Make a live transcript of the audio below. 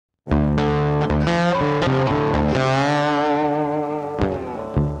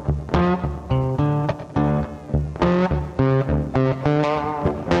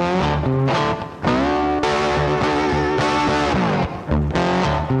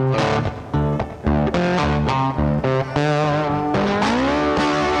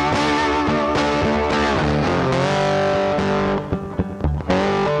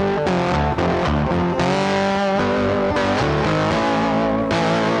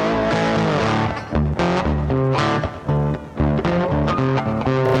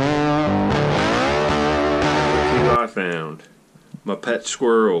pet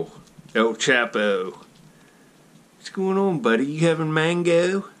squirrel, El Chapo. What's going on, buddy? You having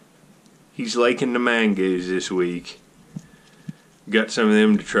mango? He's liking the mangoes this week. Got some of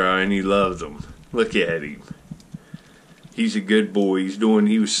them to try and he loves them. Look at him. He's a good boy.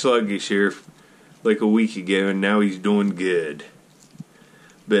 He was sluggish here like a week ago and now he's doing good.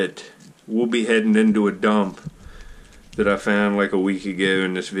 But we'll be heading into a dump that I found like a week ago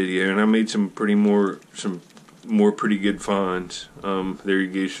in this video, and I made some more pretty good finds. There he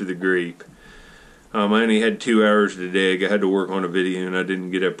goes for the grape. I only had 2 hours to dig. I had to work on a video and I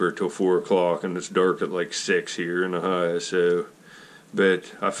didn't get up there till 4 o'clock, and it's dark at like 6 here in the high, so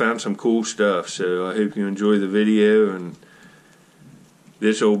but I found some cool stuff, so I hope you enjoy the video, and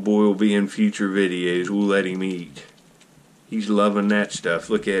this old boy will be in future videos. We'll let him eat. He's loving that stuff.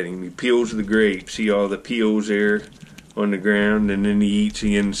 Look at him. He peels the grape. See all the peels there on the ground, and then he eats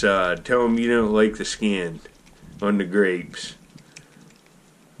the inside. Tell him you don't like the skin on the grapes.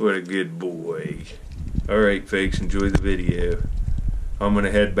 What a good boy. Alright folks, enjoy the video. I'm going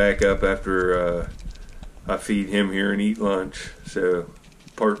to head back up after I feed him here and eat lunch. So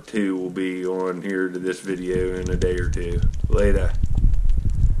part 2 will be on here to this video in a day or two. Later.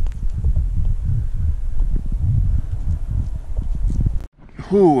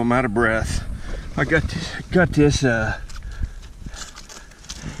 Whew, I'm out of breath. I got this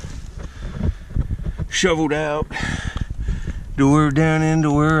shoveled out. Door down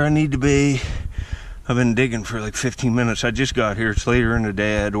into where I need to be. I've been digging for like 15 minutes. I just got here. It's later in the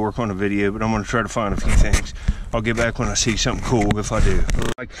day. I had to work on a video, but I'm going to try to find a few things. I'll get back when I see something cool, if I do.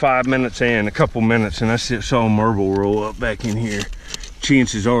 Like 5 minutes in, a couple minutes, and I saw a marble roll up back in here.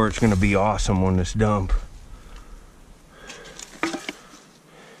 Chances are it's going to be awesome on this dump.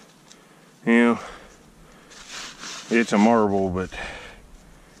 You know, it's a marble, but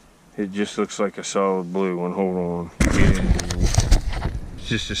it just looks like a solid blue one. Hold on. Yeah. It's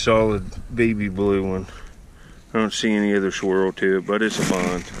just a solid baby blue one. I don't see any other swirl to it, but it's a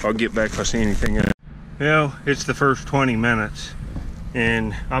bond. I'll get back if I see anything else. You know, it's the first 20 minutes,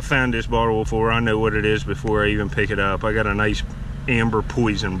 and I found this bottle before. I know what it is before I even pick it up. I got a nice amber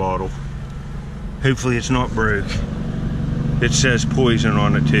poison bottle. Hopefully it's not broke. It says poison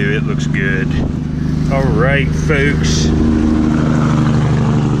on it too. It looks good. Alright folks.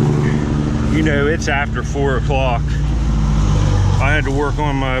 You know, it's after 4 o'clock. I had to work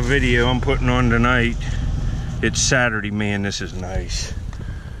on my video I'm putting on tonight. It's Saturday. Man, this is nice.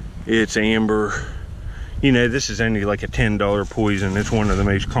 It's amber. You know, this is only like a $10 poison. It's one of the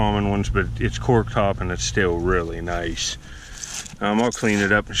most common ones, but it's cork top and it's still really nice. I'll clean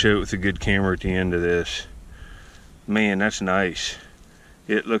it up and show it with a good camera at the end of this. Man, that's nice.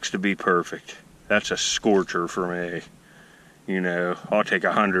 It looks to be perfect. That's a scorcher for me. You know, I'll take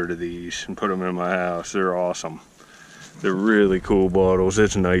 100 of these and put them in my house. They're awesome. They're really cool bottles.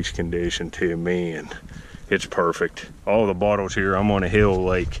 It's nice condition too, man. It's perfect. All the bottles here, I'm on a hill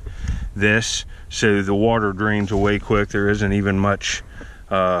like this, so the water drains away quick. There isn't even much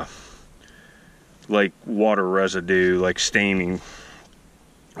like water residue, like staining.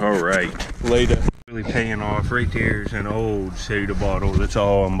 Alright, later. Really paying off. Right there's an old soda bottle that's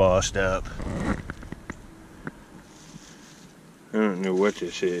all embossed up. I don't know what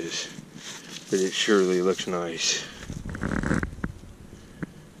this is, but it surely looks nice.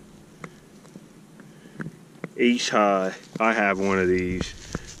 Ace High. I have one of these,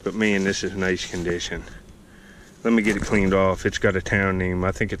 but man, this is nice condition. Let me get it cleaned off. It's got a town name.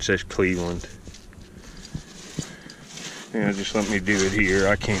 I think it says Cleveland. Yeah, just let me do it here.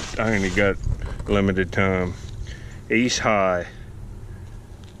 I only got limited time. Ace High.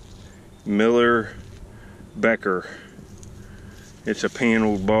 Miller Becker. It's a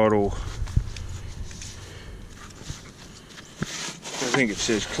paneled bottle. I think it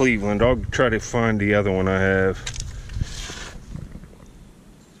says Cleveland. I'll try to find the other one I have.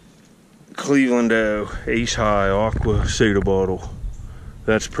 Cleveland Ace High Aqua soda bottle.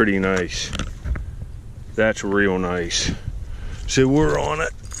 That's pretty nice. That's real nice. So we're on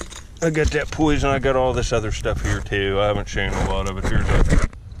it. I got that poison. I got all this other stuff here too. I haven't shown a lot of it. There's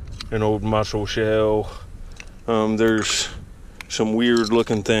an old mussel shell. There's some weird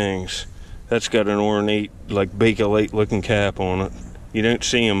looking things. That's got an ornate, like bakelite looking cap on it. You don't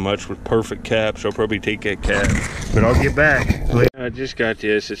see them much with perfect caps. I'll probably take that cap, but I'll get back. I just got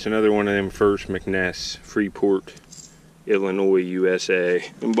this. It's another one of them First McNess, Freeport, Illinois, USA.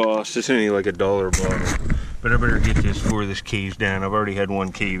 Embossed. It's only like $1 bottle. But I better get this before this caves down. I've already had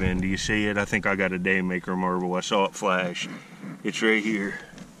one cave in. Do you see it? I think I got a Daymaker marble. I saw it flash. It's right here.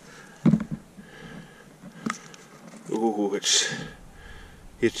 Oh, it's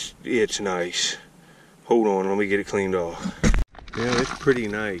nice. Hold on, let me get it cleaned off. Yeah, it's pretty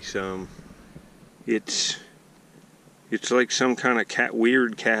nice. It's like some kind of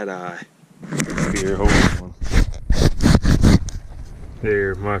weird cat eye. Here, hold on.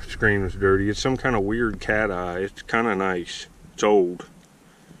 There, my screen was dirty. It's some kind of weird cat eye. It's kind of nice. It's old.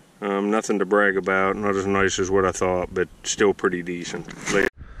 Nothing to brag about. Not as nice as what I thought, but still pretty decent.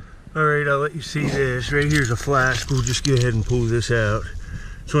 Alright, I'll let you see this. Right here's a flask. We'll just go ahead and pull this out.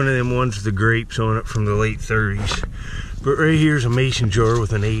 It's one of them ones with the grapes on it from the late 30s. But right here's a mason jar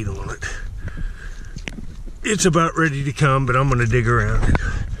with an 8 on it. It's about ready to come, but I'm going to dig around it.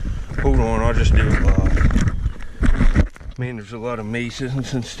 Hold on, I'll just do a lot. Man, there's a lot of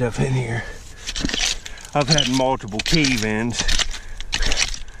masons and stuff in here. I've had multiple cave-ins.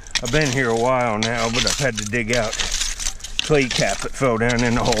 I've been here a while now, but I've had to dig out clay cap that fell down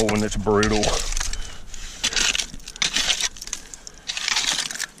in the hole, and it's brutal.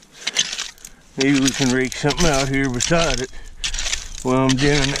 Maybe we can rake something out here beside it while I'm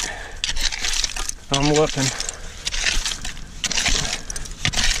doing it. I'm looking.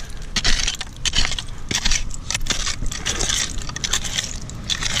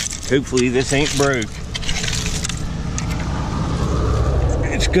 Hopefully this ain't broke.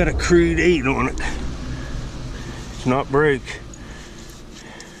 It's got a crude 8 on it. It's not broke.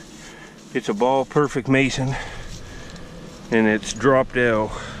 It's a ball perfect mason, and it's dropped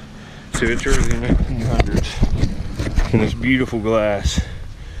L, so it's early 1900s, and it's beautiful glass,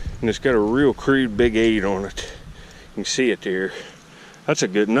 and it's got a real crude big 8 on it. You can see it there. That's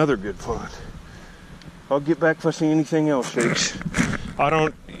another good find. I'll get back if I see anything else, folks.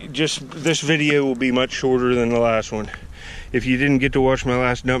 This video will be much shorter than the last one. If you didn't get to watch my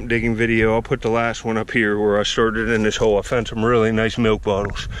last dump digging video, I'll put the last one up here where I started in this hole. I found some really nice milk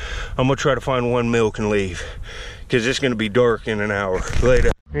bottles. I'm gonna try to find one milk and leave, because it's gonna be dark in an hour.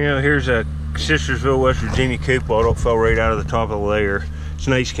 Later. You know, here's a Sistersville, West Virginia Coke bottle. It fell right out of the top of the layer. It's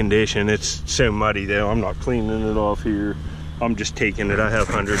nice condition. It's so muddy though. I'm not cleaning it off here. I'm just taking it. I have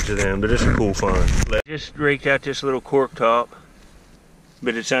hundreds of them, but it's a cool find. Just raked out this little cork top,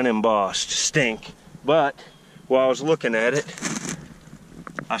 but it's unembossed. Stink. But while I was looking at it,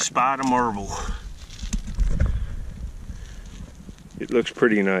 I spied a marble. It looks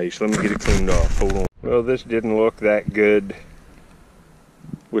pretty nice. Let me get it cleaned off. Hold on. Well, this didn't look that good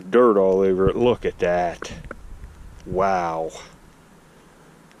with dirt all over it. Look at that. Wow.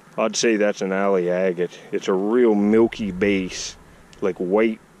 I'd say that's an alley agate. It's a real milky base, like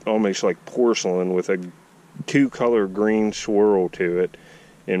white, almost like porcelain, with a 2-color green swirl to it,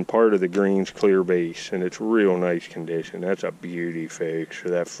 and part of the green's clear base, and it's real nice condition. That's a beauty, folks, for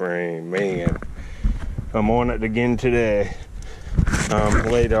that frame. Man, I'm on it again today.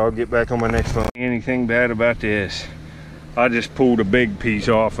 Later I'll get back on my next one. Anything bad about this? I just pulled a big piece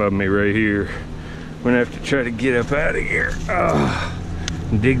off of me right here. I'm gonna have to try to get up out of here.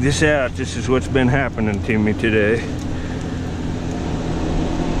 Dig this out. This is what's been happening to me today.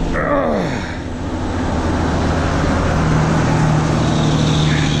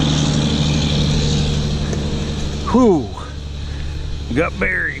 Whew, got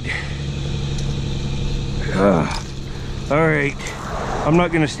buried. All right, I'm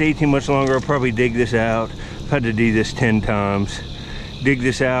not gonna stay too much longer. I'll probably dig this out. I've had to do this 10 times. Dig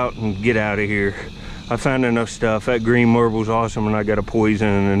this out and get out of here. I found enough stuff. That green marble's awesome, and I got a poison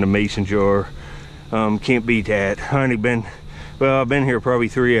in a mason jar. Can't beat that. I've been here probably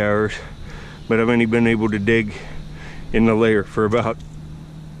 3 hours, but I've only been able to dig in the layer for about,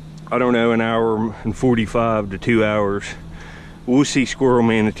 I don't know, an hour and 45 to 2 hours. We'll see Squirrel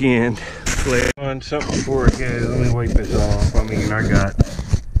Man at the end. Lay on something before it goes. Let me wipe this off. I mean, I got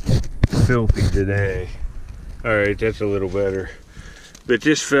filthy today. All right, that's a little better. But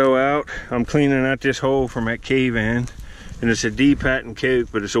this fell out. I'm cleaning out this hole from that cave in, and it's a D patent Coke,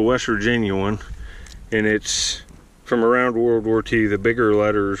 but it's a West Virginia one, and it's from around World War II. The bigger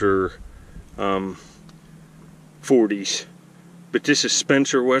letters are 40s. But this is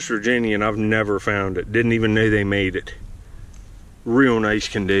Spencer, West Virginia, and I've never found it. Didn't even know they made it. Real nice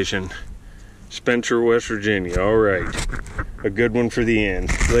condition. Spencer, West Virginia. All right. A good one for the end.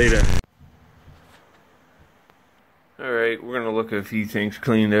 Later. All right, we're gonna look at a few things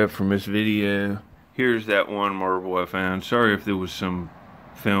cleaned up from this video. Here's that one marble I found. Sorry if there was some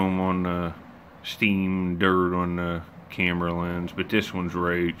film on the steam, dirt on the camera lens, but this one's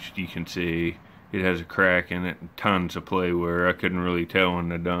roached. You can see it has a crack in it and tons of playware. I couldn't really tell in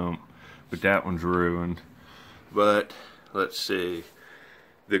the dump, but that one's ruined. But let's see.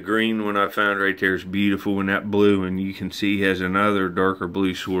 The green one I found right there is beautiful, and that blue one you can see has another darker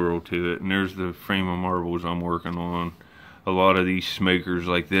blue swirl to it. And there's the frame of marbles I'm working on. A lot of these smokers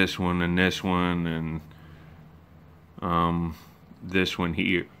like this one and this one, and this one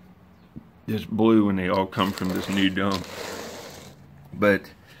here. This blue, and they all come from this new dump.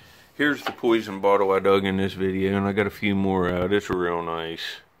 But here's the poison bottle I dug in this video, and I got a few more out. It's real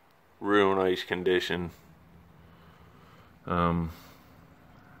nice condition.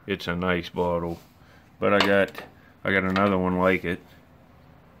 It's a nice bottle, but I got another one like it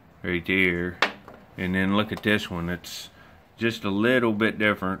right there. And then look at this one. It's just a little bit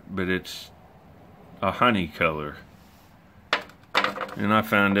different, but it's a honey color. And I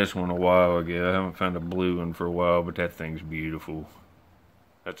found this one a while ago. I haven't found a blue one for a while, but that thing's beautiful.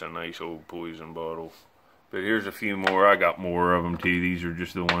 That's a nice old poison bottle. But here's a few more. I got more of them too. These are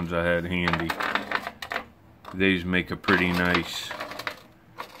just the ones I had handy. These make a pretty nice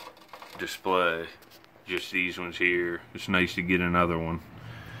display. Just these ones here. It's nice to get another one.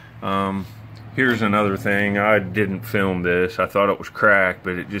 Here's another thing. I didn't film this. I thought it was cracked,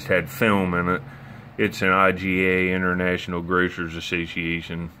 but it just had film in it. It's an IGA, International Grocers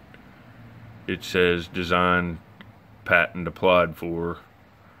Association. It says design patent applied for.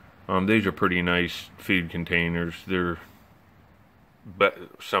 These are pretty nice food containers. They're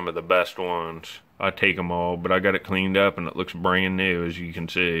some of the best ones. I take them all, but I got it cleaned up and it looks brand new, as you can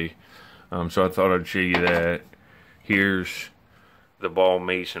see. So I thought I'd show you that. Here's the ball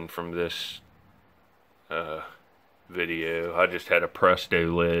mason from this video. I just had a Presto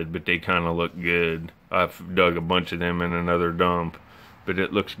lid, but they kind of look good. I've dug a bunch of them in another dump, but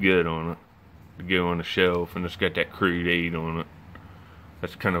it looks good on it to go on the shelf, and it's got that crude 8 on it.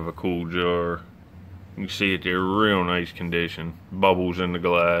 That's kind of a cool jar. You can see it there, real nice condition. Bubbles in the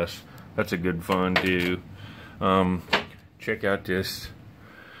glass. That's a good fun too. Check out this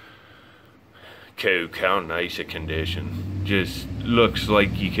Coke, how nice a condition. Just looks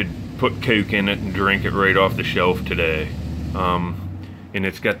like you could put Coke in it and drink it right off the shelf today. And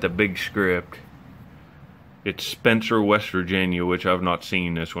it's got the big script. It's Spencer, West Virginia, which I've not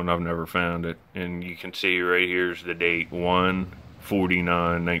seen this one. I've never found it. And you can see right here's the date,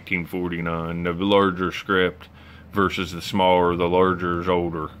 1/49/1949. The larger script versus the smaller, the larger is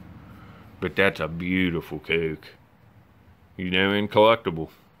older. But that's a beautiful Coke. You know, and collectible.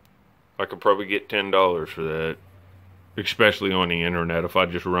 I could probably get $10 for that. Especially on the internet. If I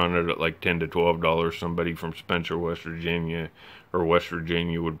just run it at like $10 to $12, somebody from Spencer, West Virginia, or West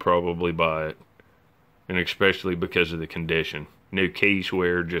Virginia would probably buy it. And especially because of the condition. No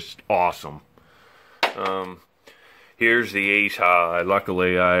caseware, just awesome. Here's the Ace High.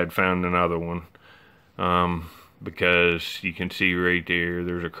 Luckily, I had found another one. Because you can see right there,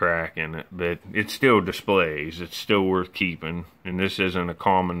 there's a crack in it. But it still displays. It's still worth keeping. And this isn't a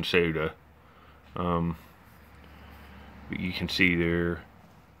common soda. But you can see there,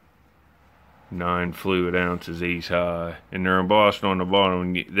 9 fluid ounces Ace High. And they're embossed on the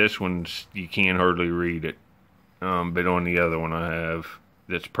bottom. This one's, you can't hardly read it. But on the other one I have,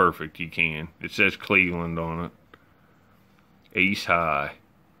 that's perfect, you can. It says Cleveland on it. Ace High.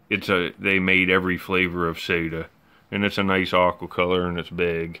 They made every flavor of soda. And it's a nice aqua color and it's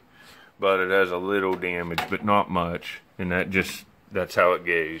big. But it has a little damage, but not much. And that's how it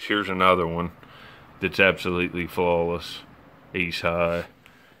goes. Here's another one that's absolutely flawless. Ace High.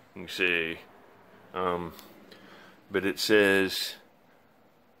 You can see. But it says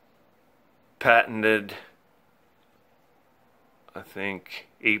patented, I think,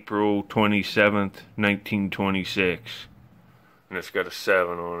 April 27th, 1926. And it's got a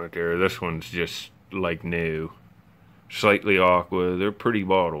 7 on it there. This one's just like new. Slightly aqua. They're pretty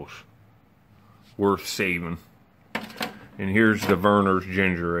bottles. Worth saving. And here's the Verner's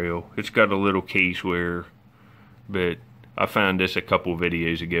Ginger Ale. It's got a little caseware. But I found this a couple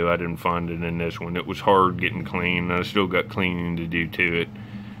videos ago. I didn't find it in this one. It was hard getting clean. I still got cleaning to do to it.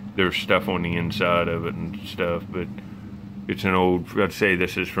 There's stuff on the inside of it and stuff. But it's an old, I'd say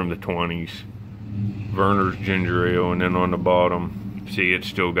this is from the 20s. Verner's Ginger Ale, and then on the bottom, see, it's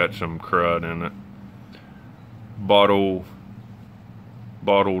still got some crud in it. Bottled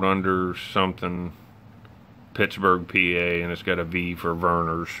under something, Pittsburgh, PA, and it's got a V for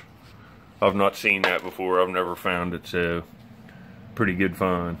Verner's. I've not seen that before. I've never found it, so pretty good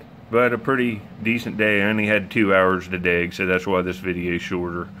find. But a pretty decent day. I only had 2 hours to dig, so that's why this video is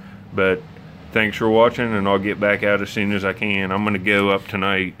shorter. But thanks for watching, and I'll get back out as soon as I can. I'm going to go up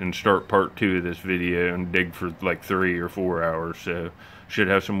tonight and start part 2 of this video and dig for like 3 or 4 hours. So should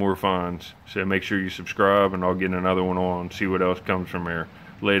have some more finds. So make sure you subscribe, and I'll get another one on, see what else comes from there.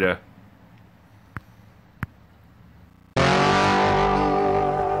 Later.